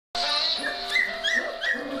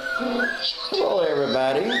Hello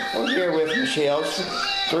everybody. We're here with Michelle's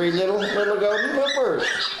three little golden poopers.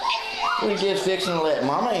 We just fixing to let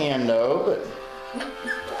Mama in though, but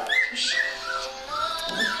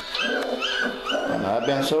and I've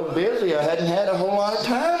been so busy I hadn't had a whole lot of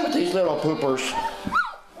time with these little poopers.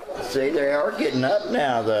 See, they are getting up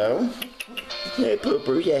now though. Hey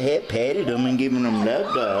poopers, I have patted them and given them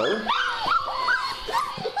love though.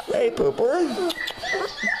 Hey pooper.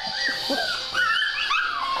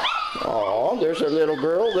 Oh, there's a little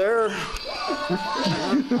girl there.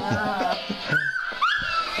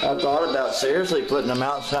 I thought about seriously putting them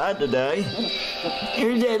outside today.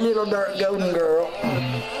 Here's that little dark golden girl.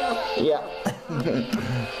 Yeah.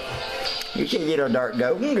 Here's a little dark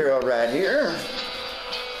golden girl right here.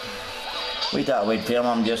 We thought we'd film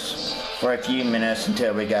them just for a few minutes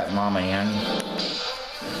until we got Mama in.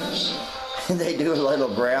 They do a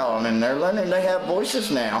little growling and they're learning they have voices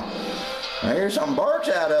now. I hear some barks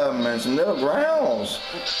out of them and some little growls.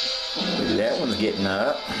 That one's getting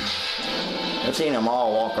up. I've seen them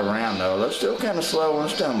all walk around though. They're still kind of slow and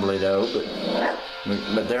stumbly though,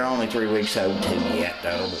 but they're only 3 weeks old too yet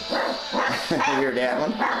though. You hear that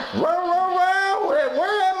one? Whoa, whoa, whoa! Where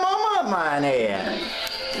that mama of mine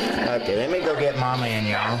at? Okay, let me go get Mama in,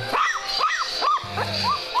 y'all.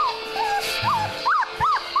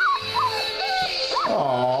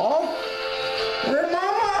 Aww. Where's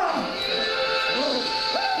Mama?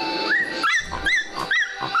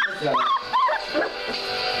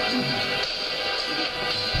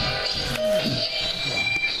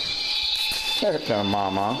 Here comes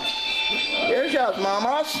Mama. Here's y'all's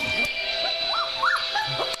mamas.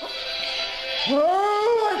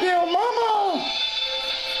 Oh, I tell Mama.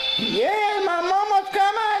 Yeah, my mama's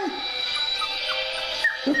coming.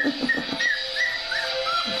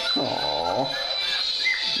 Aww.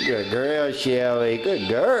 Good girl, Shelly. Good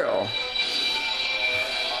girl.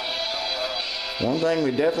 One thing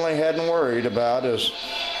we definitely hadn't worried about is,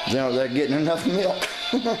 you know, they're getting enough milk.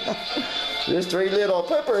 These three little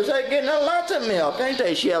poopers, they're getting lots of milk, ain't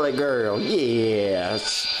they, Shelly girl?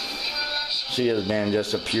 Yes. She has been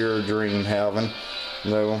just a pure dream having,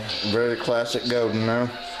 though, very classic golden though.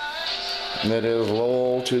 That is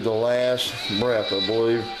loyal to the last breath, I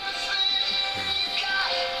believe.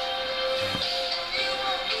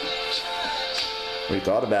 We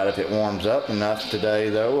thought about if it warms up enough today,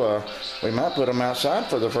 though, we might put them outside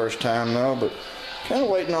for the first time, though, but kind of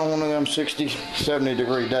waiting on one of them 60, 70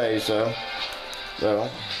 degree days, though. So,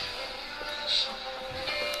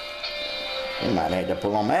 we might need to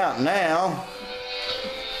pull them out now.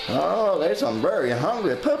 Oh, there's some very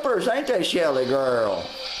hungry poopers, ain't they, Shelly girl?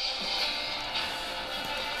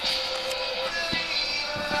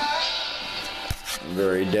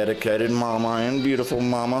 Very dedicated Mama and beautiful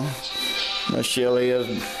Mama. Miss Shelly has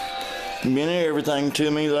been everything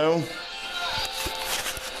to me, though.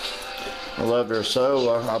 I loved her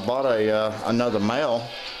so. I bought another male,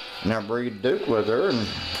 and I breed Duke with her. And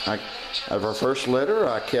of her first litter,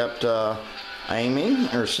 I kept Amy.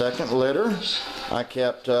 Her second litter, I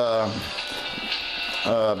kept Boo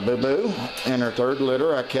Boo. And her third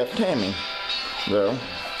litter, I kept Tammy. Though,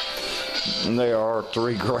 and they are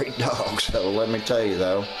three great dogs. So let me tell you,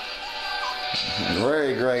 though.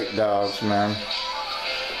 Very great dogs, man.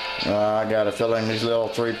 I got a feeling these little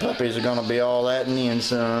three puppies are going to be all that and then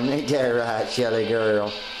some. Ain't that right, Shelly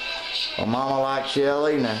girl? Well, Mama like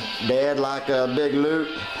Shelly and Dad like Big Luke.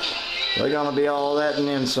 They're going to be all that and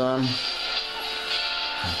then some.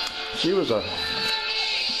 She was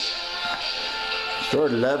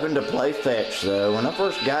started loving to play fetch, though. When I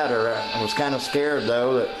first got her, I was kind of scared,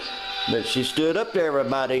 though, that she stood up to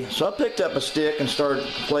everybody. So I picked up a stick and started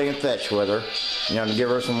playing fetch with her, you know, to give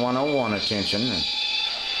her some one-on-one attention.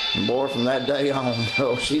 And boy, from that day on,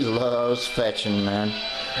 though, she loves fetching, man.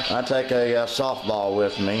 I take a softball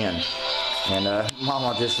with me, and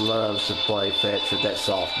Mama just loves to play fetch with that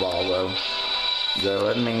softball, though. So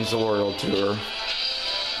it means the world to her.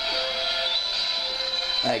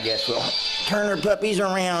 I guess we'll turn her puppies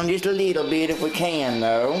around just a little bit if we can,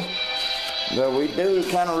 though. Though we do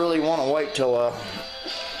kind of really want to wait till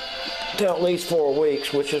at least 4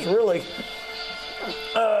 weeks, which is really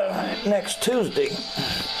next Tuesday.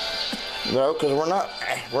 Though, because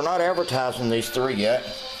we're not advertising these three yet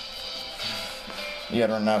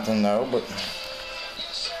or nothing, though. But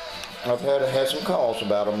I've had some calls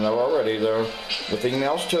about them though already. Though the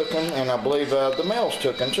females took them, and I believe the males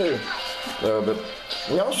took them too. Though, but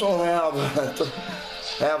we also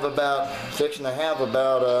fixing to have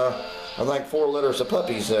about I think 4 litters of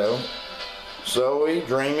puppies though. Zoe,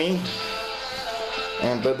 Dreamy,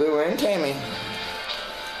 and Boo Boo and Tammy.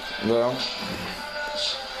 Well,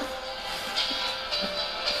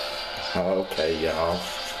 Okay, y'all.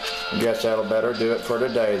 Guess that'll better do it for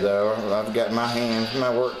today, though. I've got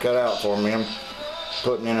my work cut out for me. I'm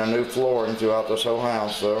putting in a new flooring throughout this whole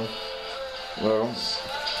house, so. Well,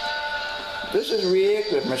 this is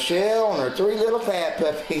Rick with Michelle and her 3 little fat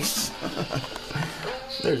puppies.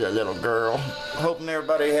 There's a little girl. Hoping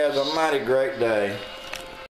everybody has a mighty great day.